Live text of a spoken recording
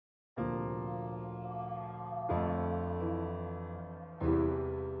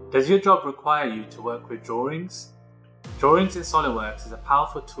Does your job require you to work with drawings? Drawings in SolidWorks is a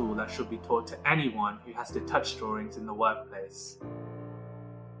powerful tool that should be taught to anyone who has to touch drawings in the workplace.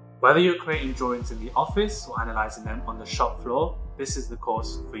 Whether you're creating drawings in the office or analysing them on the shop floor, this is the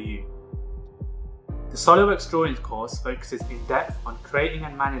course for you. The SolidWorks Drawings course focuses in depth on creating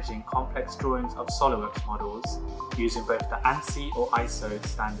and managing complex drawings of SolidWorks models using both the ANSI or ISO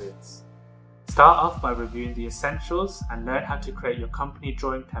standards. Start off by reviewing the essentials and learn how to create your company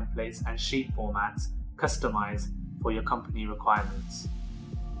drawing templates and sheet formats customized for your company requirements.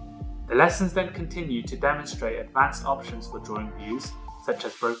 The lessons then continue to demonstrate advanced options for drawing views, such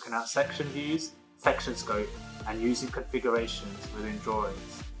as broken out section views, section scope, and using configurations within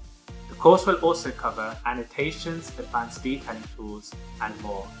drawings. The course will also cover annotations, advanced detailing tools, and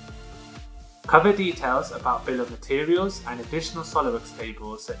more. Cover details about bill of materials and additional SolidWorks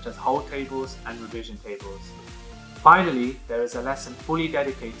tables such as whole tables and revision tables. Finally, there is a lesson fully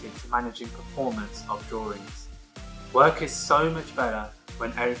dedicated to managing performance of drawings. Work is so much better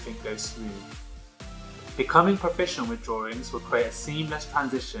when everything goes smooth. Becoming proficient with drawings will create a seamless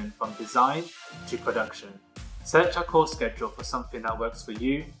transition from design to production. Search our course schedule for something that works for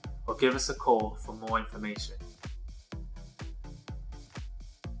you, or give us a call for more information.